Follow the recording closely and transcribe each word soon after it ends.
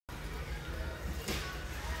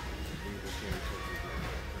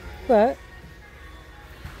But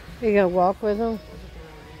you gonna walk with them?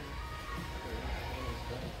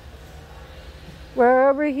 We're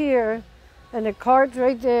over here, and the cart's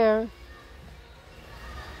right there.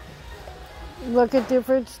 Look at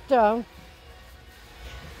different stuff.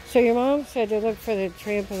 So your mom said to look for the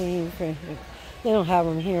trampoline for him. They don't have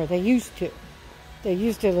them here. They used to. They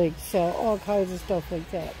used to like sell all kinds of stuff like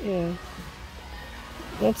that. Yeah.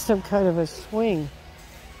 That's some kind of a swing.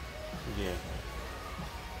 Yeah.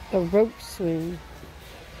 A rope swing.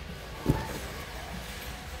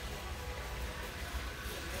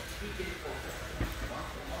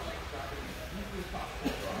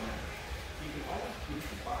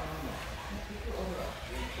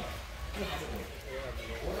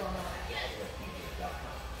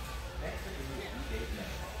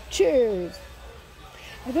 Chairs.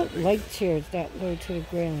 I don't like chairs that low to the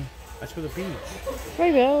ground. That's for the beach.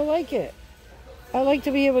 Right, but I don't like it. I like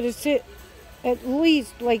to be able to sit at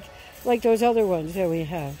least like those other ones that we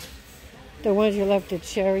have. The ones you left at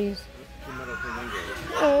Sherry's.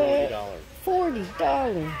 $40. $40.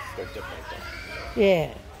 They're different though.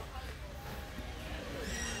 Yeah.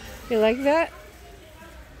 You like that?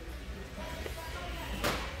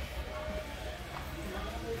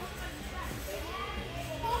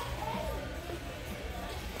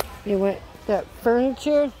 You want that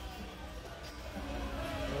furniture?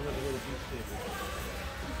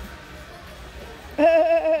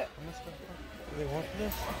 How much do they want for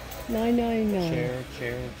this? $9.99.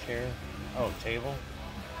 Chair. Oh, table?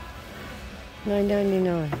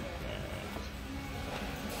 $9.99.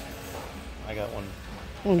 I got one.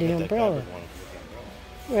 On the umbrella. One with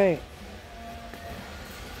the umbrella. Right.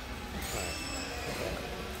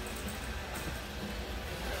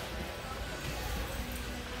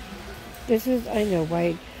 This is, I know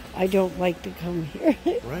why I don't like to come here.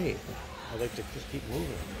 Right. I like to just keep moving.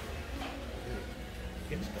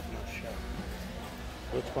 Get stuff not shut.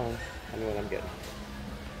 It's fine. I know what I'm getting.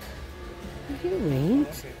 You ain't.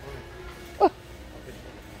 Okay, Oh.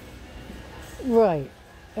 Right.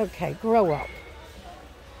 Okay, grow up.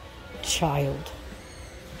 Child.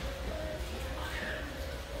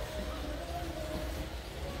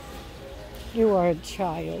 You are a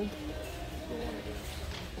child.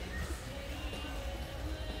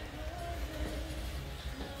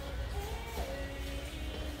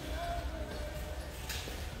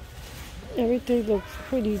 Everything looks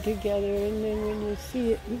pretty together, and then when you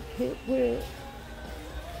see it, you hit with.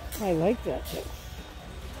 I like that though.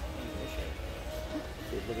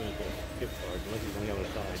 We're looking at the gift card. Unless he's on the other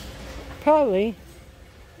side. Probably.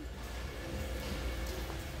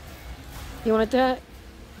 You want that?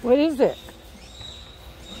 What is it?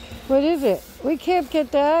 What is it? We can't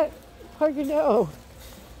get that. Parker, no.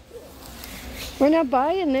 We're not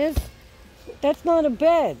buying this. That's not a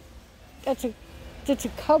bed. That's a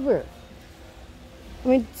cover. I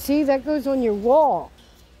mean, see, that goes on your wall.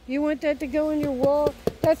 You want that to go on your wall?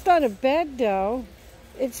 That's not a bed, though.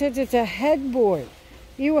 It says it's a headboard.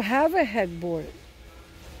 You have a headboard.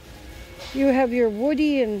 You have your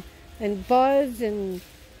Woody and Buzz and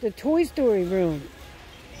the Toy Story room.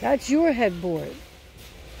 That's your headboard.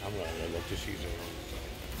 I'm going to look to see it.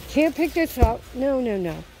 Can't pick this up.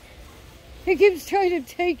 No. He keeps trying to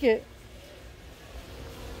take it.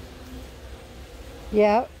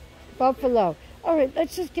 Yeah, Buffalo. All right,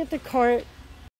 let's just get the cart